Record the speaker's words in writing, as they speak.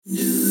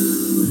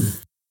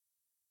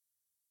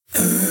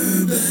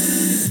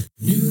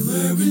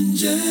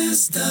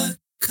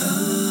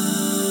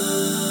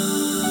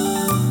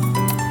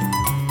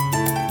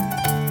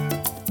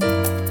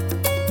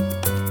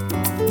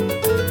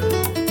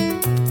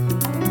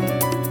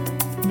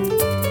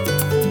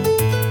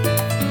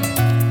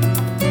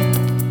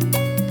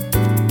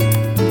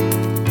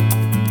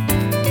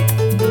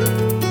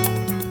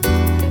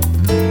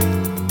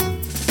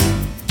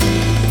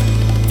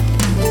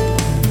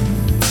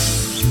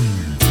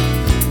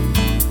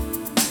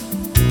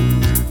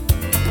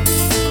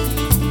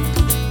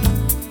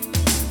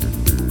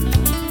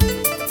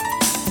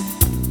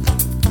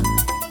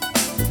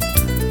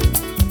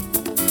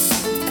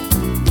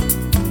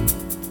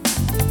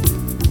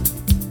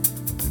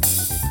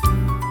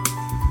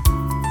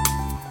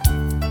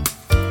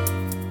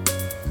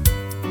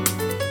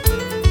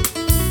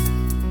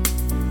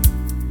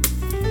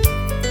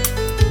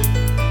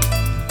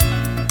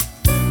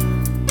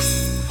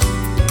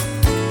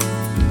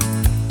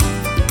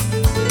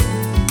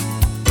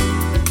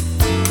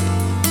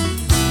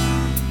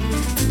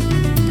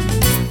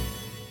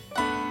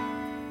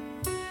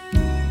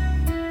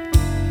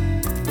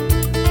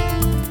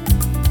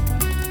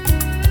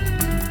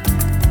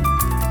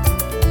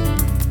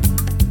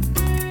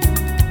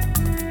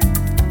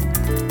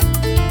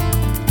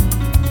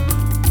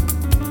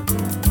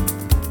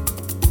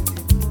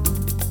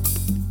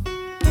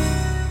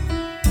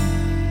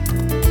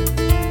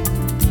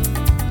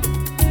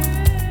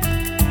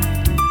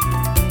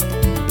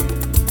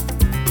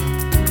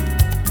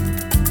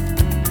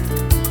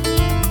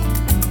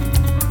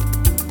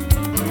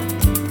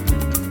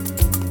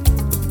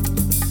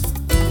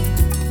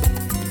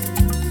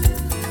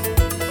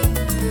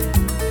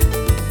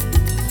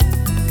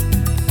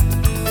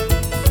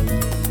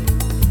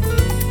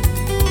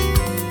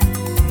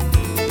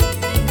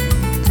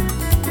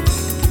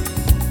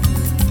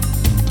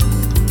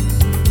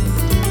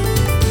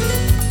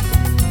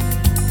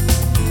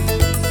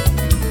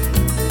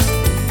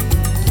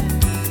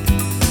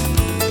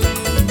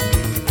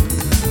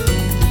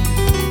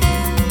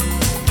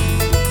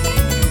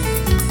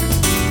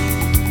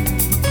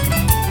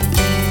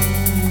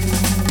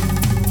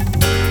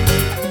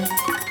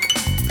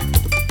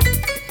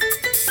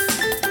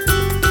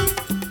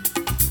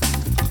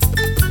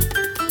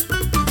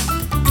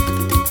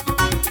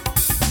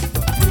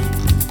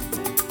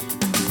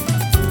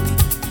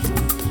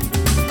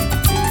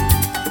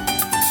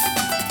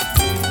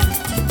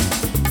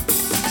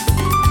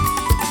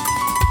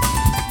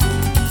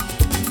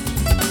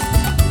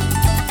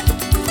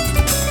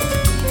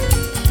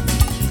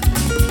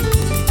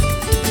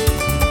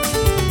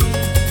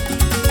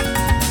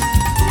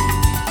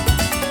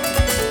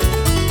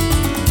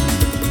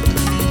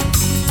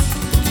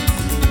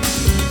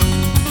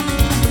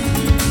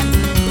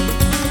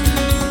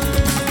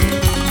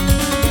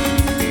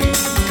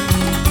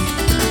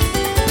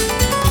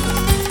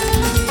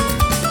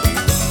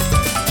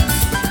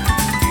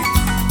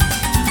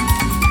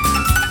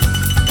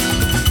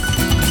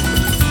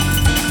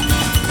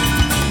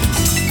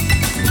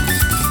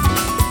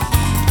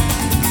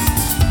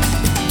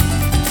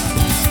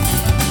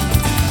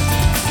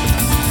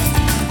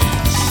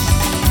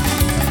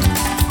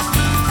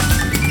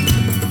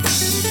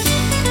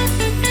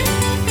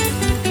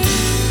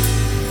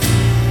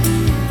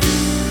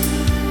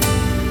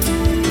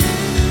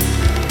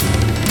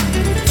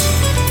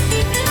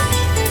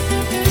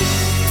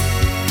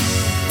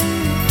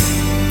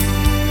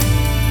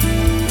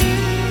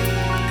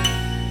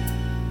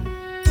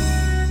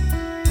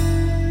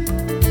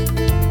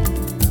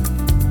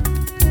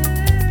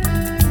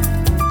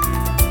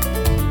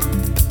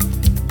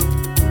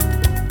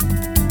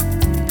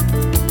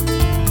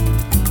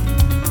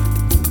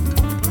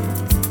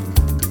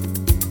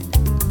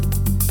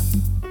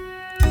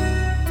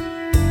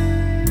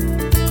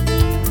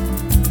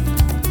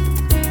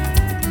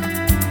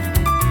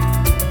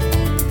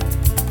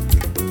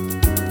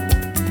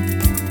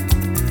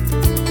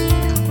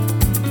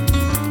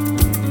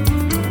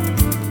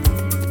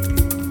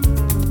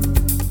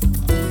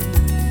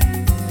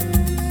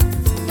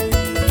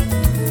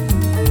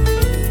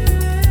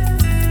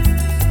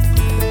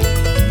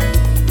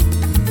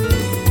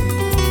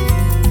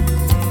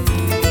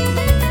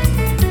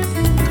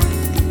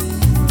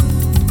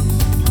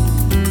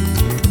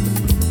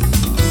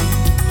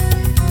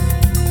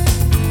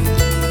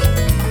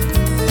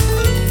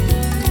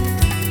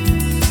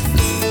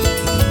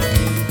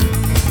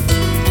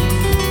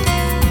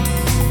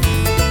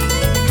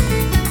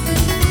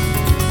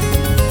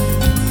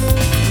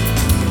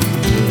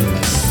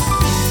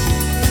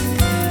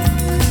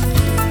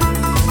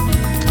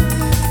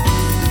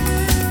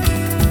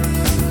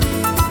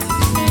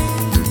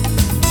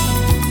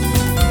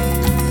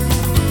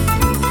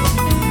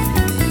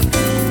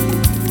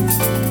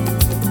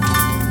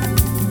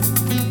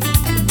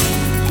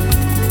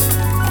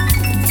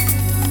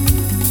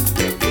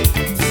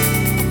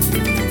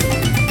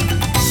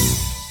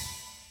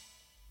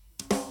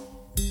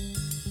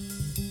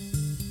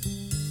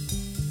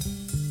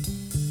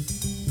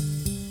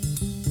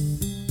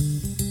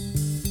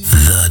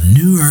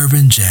New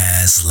Urban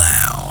Jazz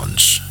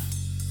Lounge.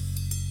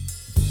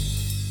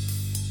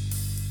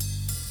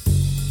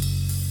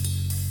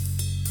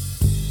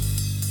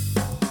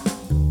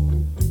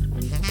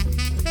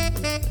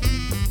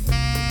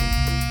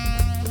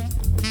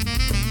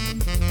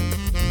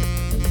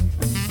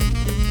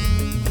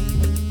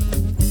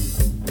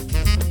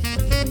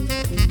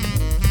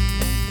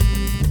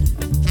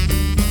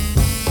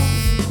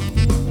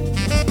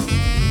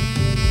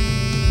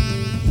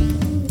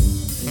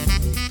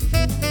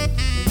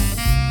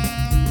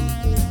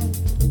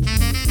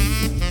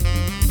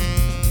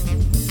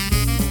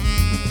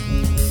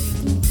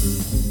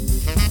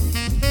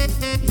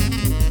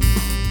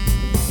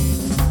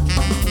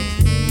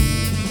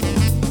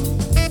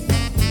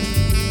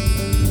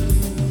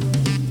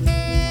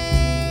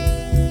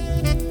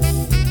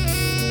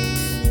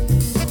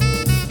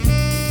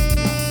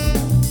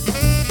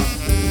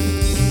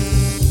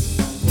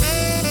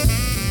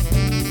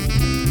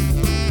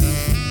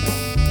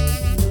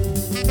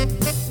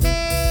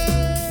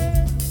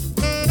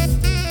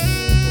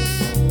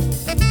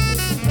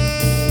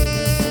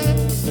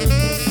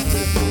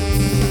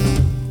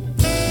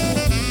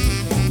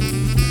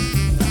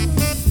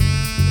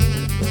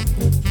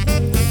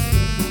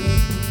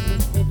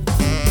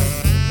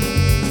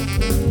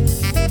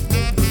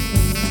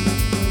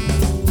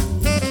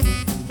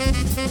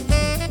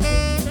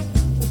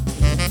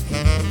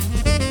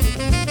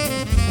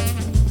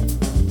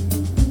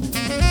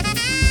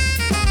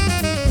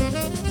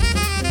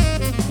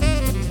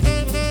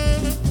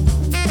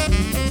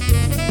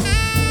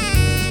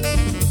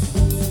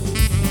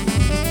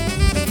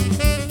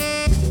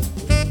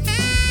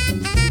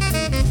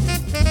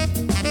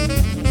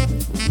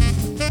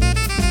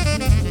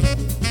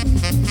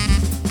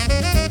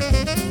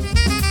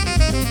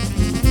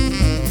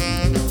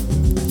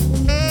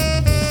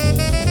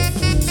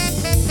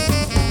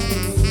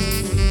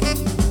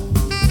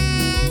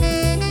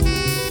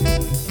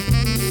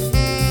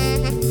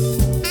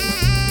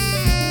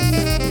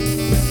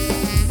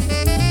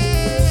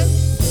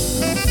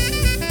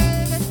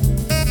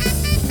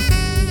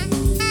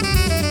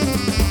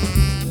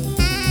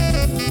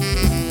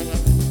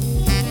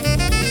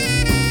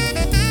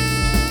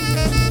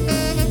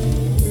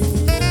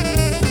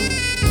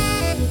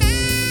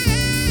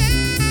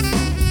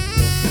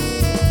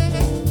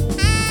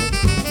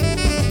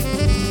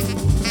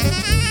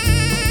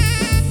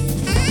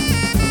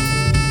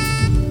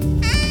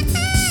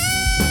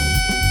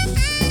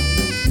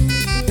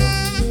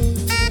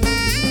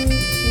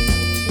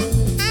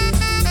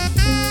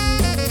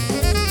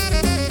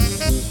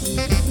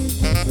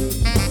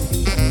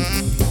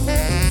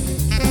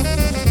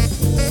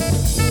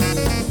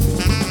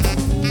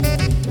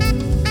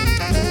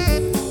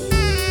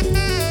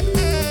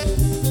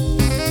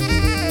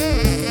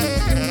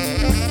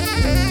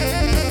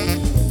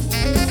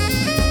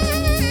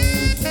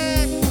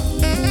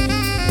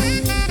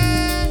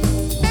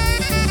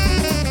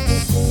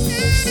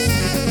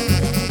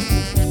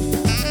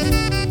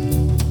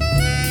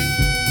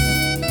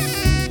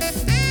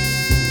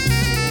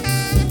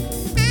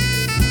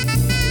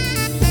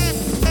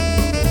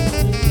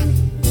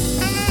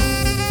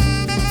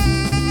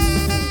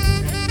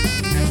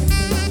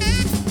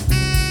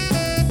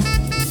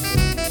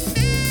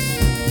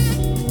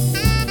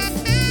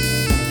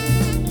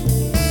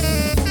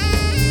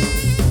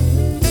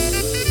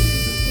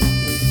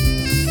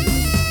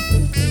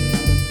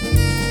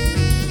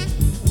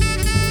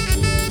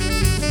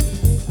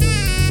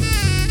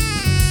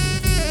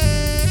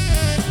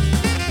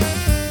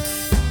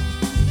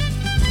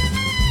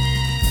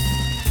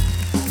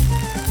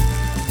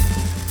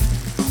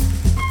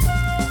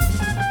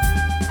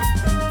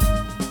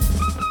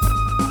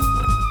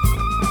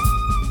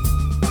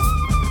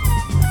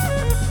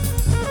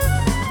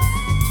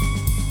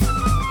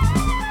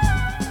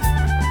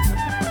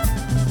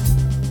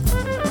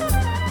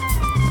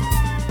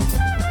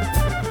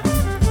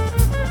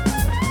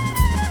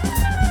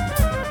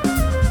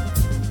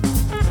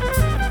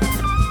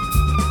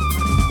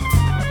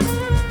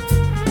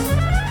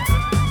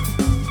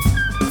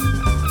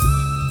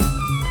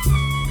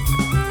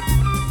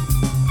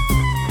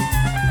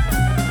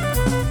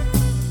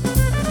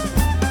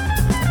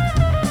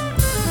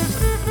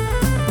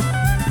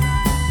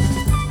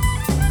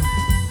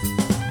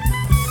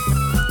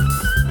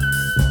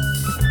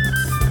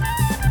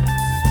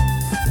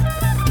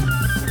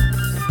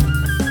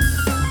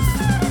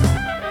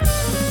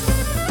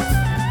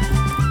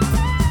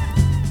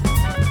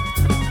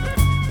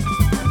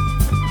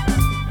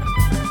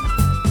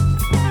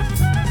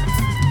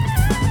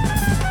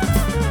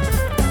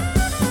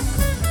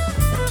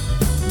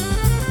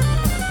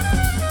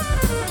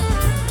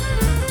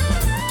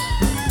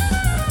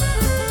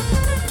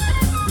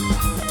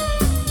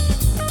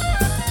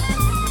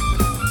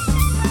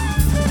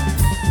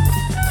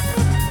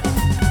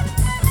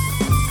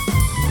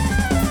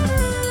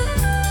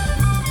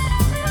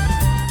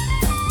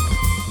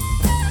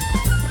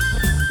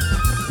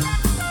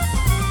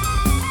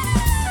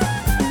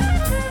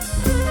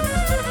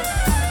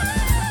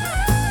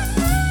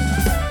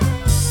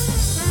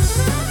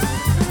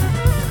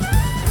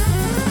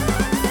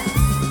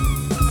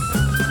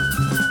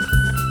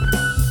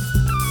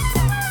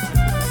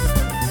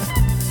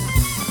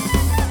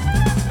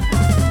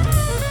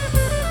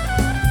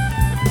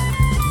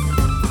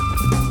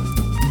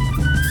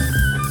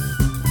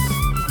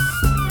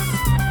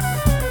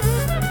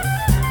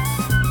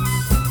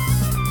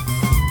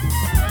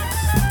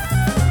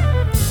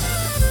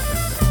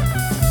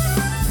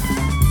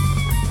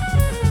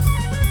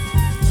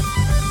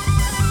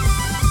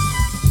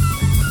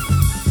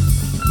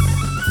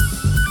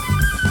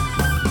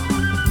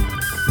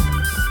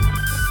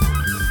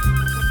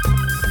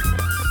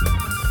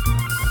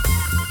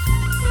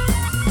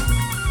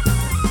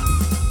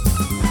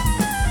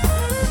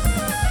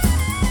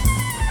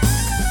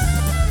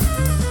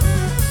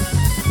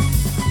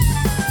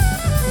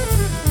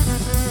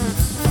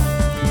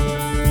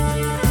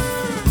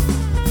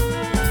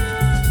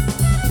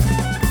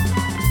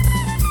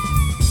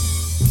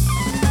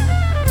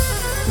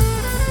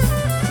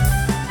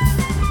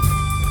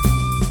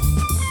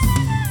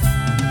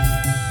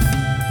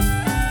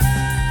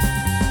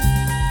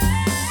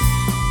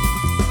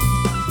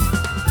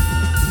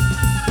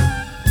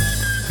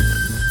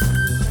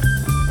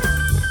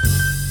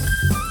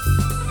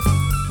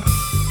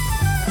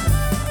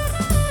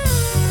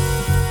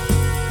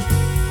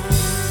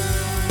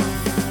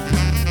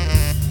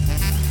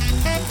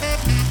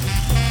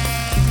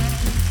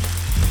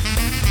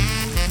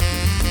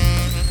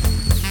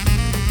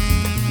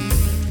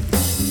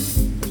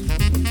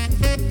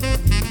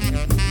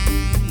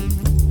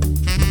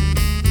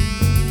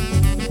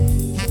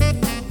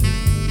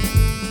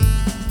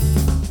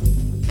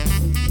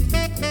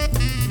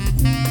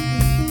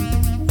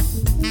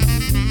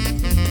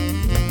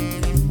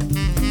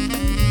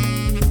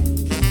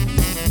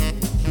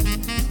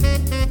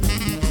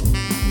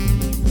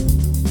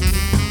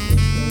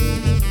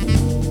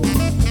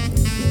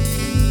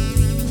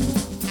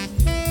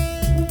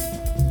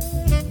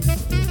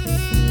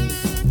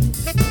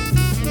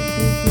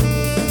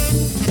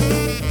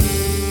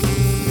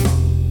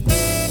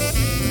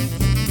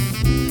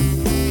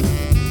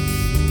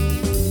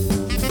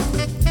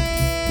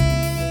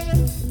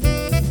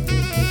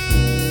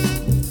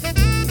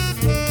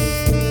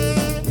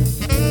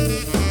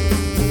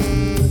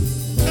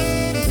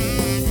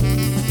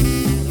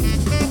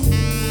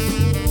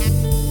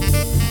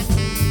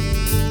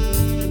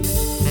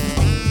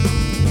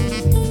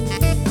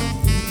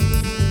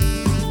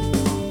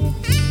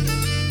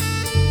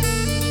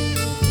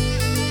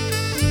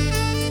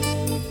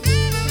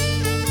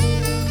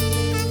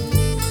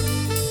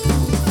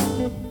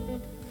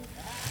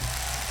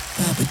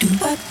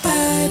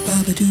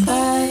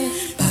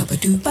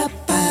 doo bop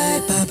bye,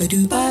 baba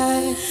doo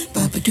bye,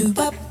 baba doo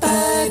bop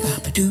bye,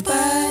 baba doo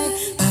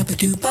bye, baba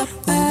doo bop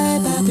bye,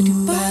 baba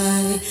doo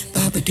bye,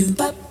 baba doo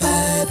bop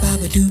bye,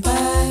 baba doo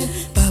bye,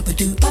 baba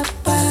doo bop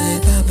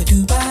bye, baba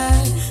doo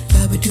bye,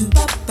 baba doo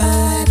bop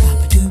bye,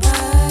 baba doo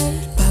bye,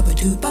 baba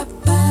doo bop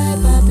bye,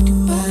 baba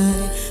doo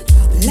bye.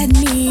 Let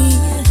me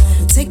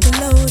take a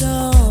load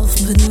off,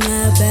 put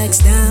my bags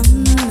down.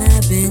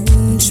 I've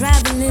been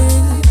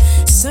traveling,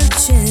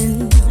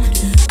 searching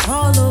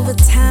all over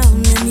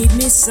town. I need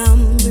me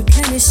some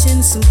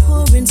replenishing, some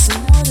pouring,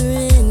 some water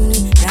in,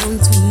 down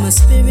to my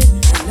spirit.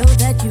 I know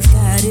that you've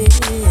got it.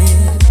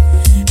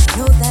 I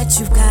know that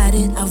you've got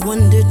it. I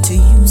wonder to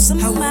you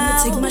somehow. I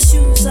wanna take my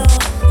shoes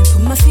off and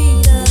put my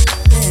feet up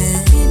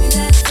there. Give me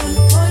that front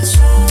porch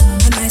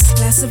ride. A nice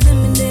glass of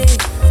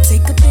lemonade. I'll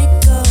take a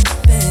pick up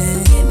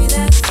and give me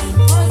that front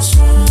porch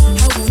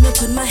ride. I wanna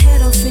put my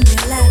head off in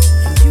your lap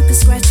and you can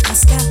scratch my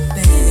scalp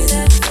and give me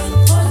that front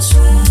porch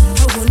ride.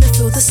 I wanna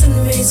feel the sun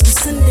rays on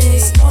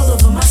Sundays all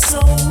over my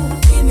soul.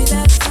 Give me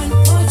that front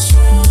porch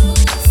ride.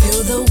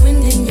 Feel the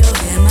wind in your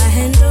hair, my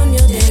hand on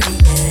your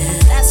derriere.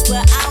 That's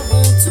where I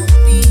want to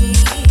be,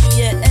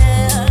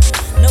 yeah.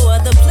 No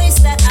other place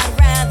that I'd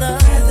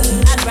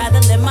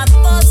rather let my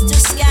thoughts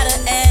just scatter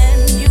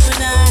and you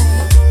and I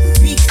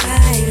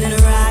recline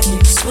and rock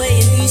and sway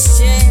in these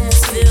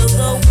chairs. Feel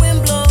the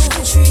wind blow,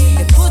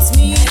 it puts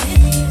me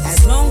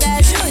as long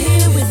as you're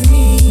here with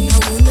me. I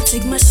wanna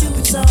take my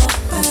shoes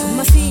off and put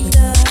my feet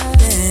up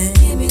and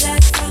give me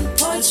that front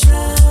porch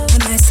ride. A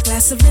nice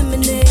glass of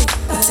lemonade,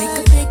 I'll take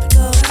a pick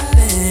up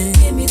and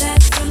give me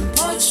that front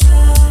porch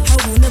ride.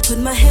 I wanna put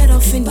my head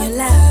off in your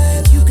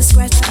lap, you can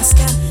scratch my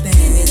scalp and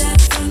give me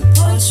that front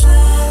porch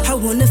ride. I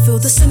wanna feel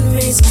the sun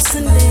rays on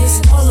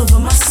Sundays all over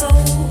my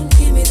soul.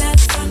 Give me that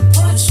front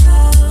porch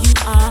ride. You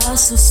are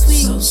so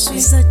sweet,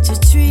 you're such a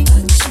treat.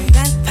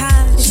 That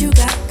pie that you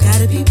got,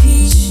 gotta be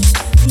peach.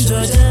 From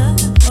Georgia,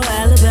 or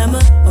Alabama,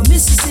 or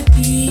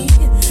Mississippi,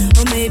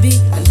 or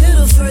maybe a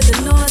little further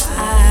north.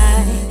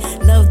 I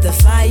love the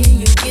fire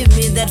you give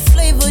me, that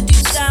flavor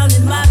deep down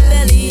in my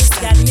belly. It's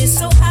got me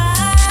so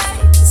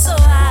high, so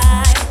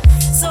high,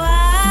 so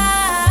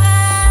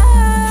high.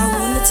 I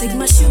wanna take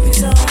my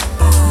shoes off,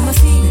 put my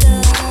feet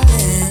up,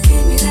 and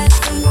give me that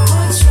front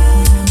porch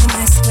ride. A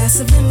nice glass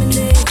of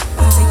lemonade,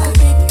 I'll take a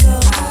pick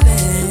up,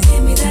 and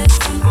give me that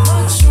front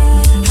porch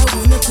ride. I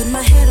wanna put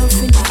my head off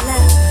in your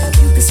lap,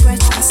 you can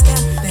scratch my scalp,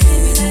 and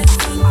give me that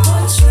front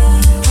porch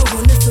ride. I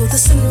wanna feel the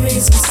sun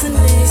rays on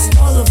Sundays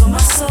all over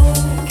my soul.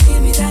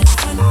 Give me that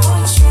front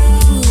porch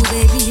ride. Ooh,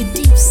 baby, you're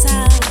deep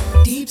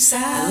south, deep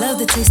south. I love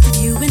the taste of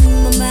you in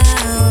my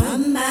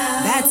mouth.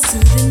 That's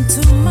soothing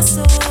to my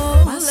soul.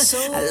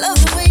 I love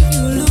the way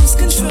you lose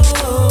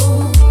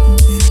control.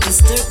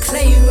 Mr.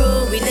 Clay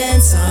road we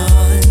dance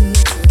on.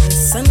 The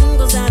sun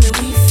goes down and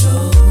we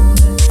flow.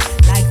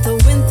 Like the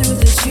wind through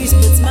the trees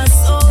puts my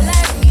soul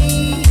at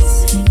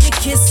ease. Your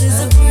kiss is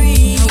a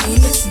breeze.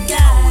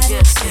 God,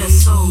 yes,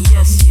 yes, oh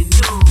yes you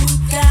do.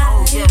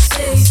 God, yes,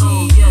 yes,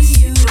 oh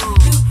yes you do.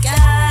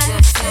 God,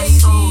 yes,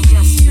 yes, oh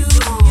yes you do.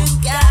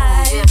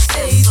 God, yes,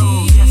 yes,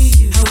 oh yes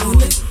you do. I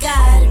wanna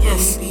God,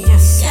 yes,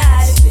 yes,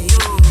 yes you do.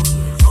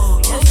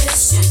 Oh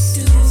yes, yes,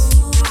 you do.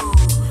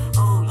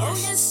 oh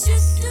yes,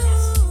 Yes,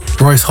 you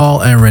do. Royce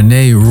Hall and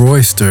Renee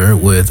Royster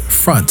with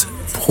Front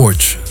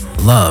Porch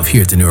Love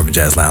here at the New Urban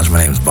Jazz Lounge. My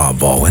name is Bob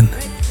Baldwin.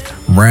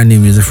 Brand new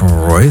music from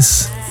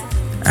Royce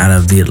out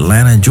of the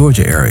Atlanta,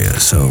 Georgia area.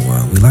 So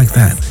we like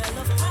that.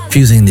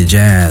 Fusing the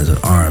jazz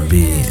with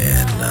R&B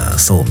and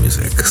soul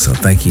music. So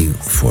thank you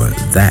for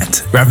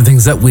that. Wrapping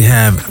things up, we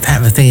have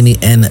Pat Metheny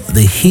and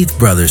the Heath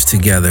brothers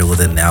together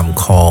with an album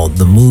called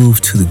The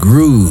Move to the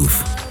Groove,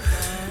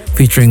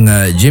 featuring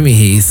Jimmy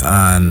Heath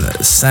on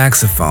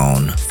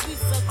saxophone.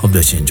 Hope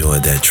that you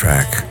enjoyed that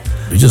track.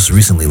 We just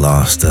recently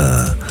lost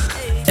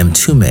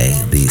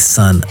Mthime, the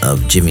son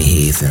of Jimmy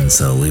Heath, and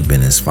so we've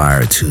been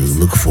inspired to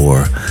look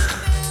for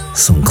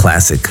some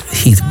classic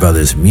Heath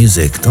brothers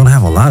music. Don't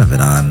have a lot of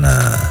it on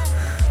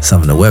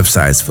some of the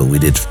websites, but we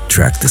did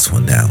track this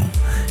one down,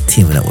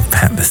 teaming up with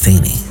Pat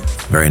Metheny.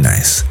 Very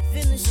nice.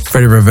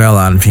 Freddie Ravel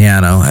on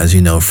piano. As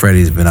you know,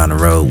 Freddie's been on the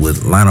road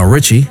with Lionel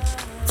Richie,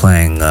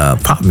 playing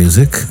pop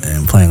music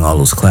and playing all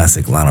those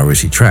classic Lionel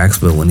Richie tracks,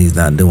 but when he's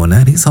not doing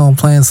that, he's home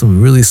playing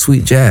some really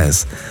sweet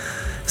jazz.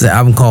 It's an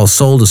album called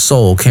Soul to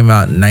Soul, came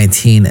out in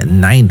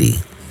 1990.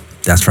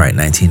 That's right,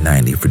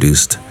 1990,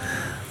 produced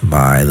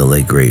by the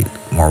late, great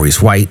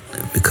Maurice White,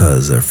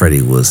 because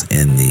Freddie was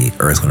in the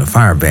Earth, Wind &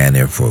 Fire band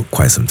there for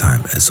quite some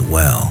time as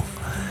well.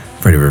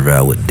 Freddie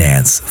Ravel would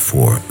Dance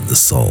for the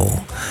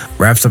Soul.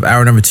 Wraps up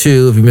hour number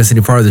 2. If you missed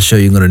any part of the show,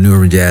 you can go to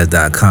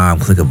newurbanjazz.com,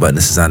 click a button,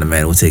 this is on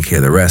demand, we'll take care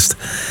of the rest,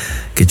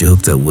 get you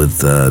hooked up with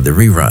the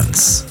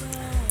reruns.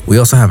 We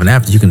also have an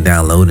app that you can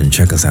download and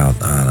check us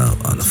out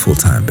on a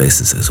full-time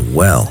basis as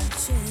well.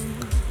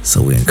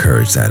 So we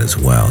encourage that as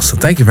well. So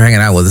thank you for hanging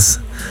out with us.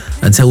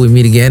 Until we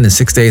meet again in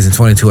 6 days and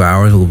 22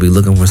 hours, we'll be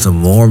looking for some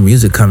more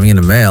music coming in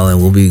the mail, and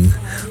we'll be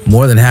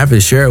more than happy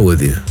to share it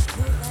with you.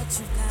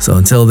 So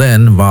until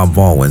then, Bob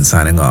Baldwin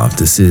signing off.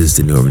 This is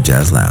the New Urban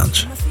Jazz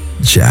Lounge.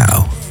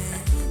 Ciao.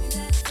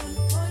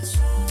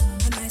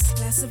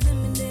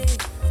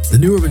 The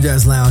New Urban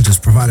Jazz Lounge is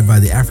provided by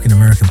the African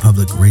American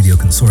Public Radio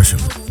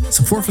Consortium.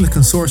 Support from the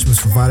consortium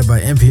is provided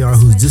by NPR,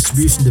 whose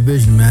distribution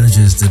division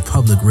manages the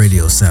public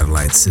radio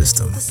satellite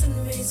system.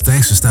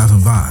 Thanks for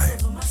stopping by.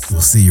 We'll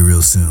see you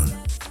real soon.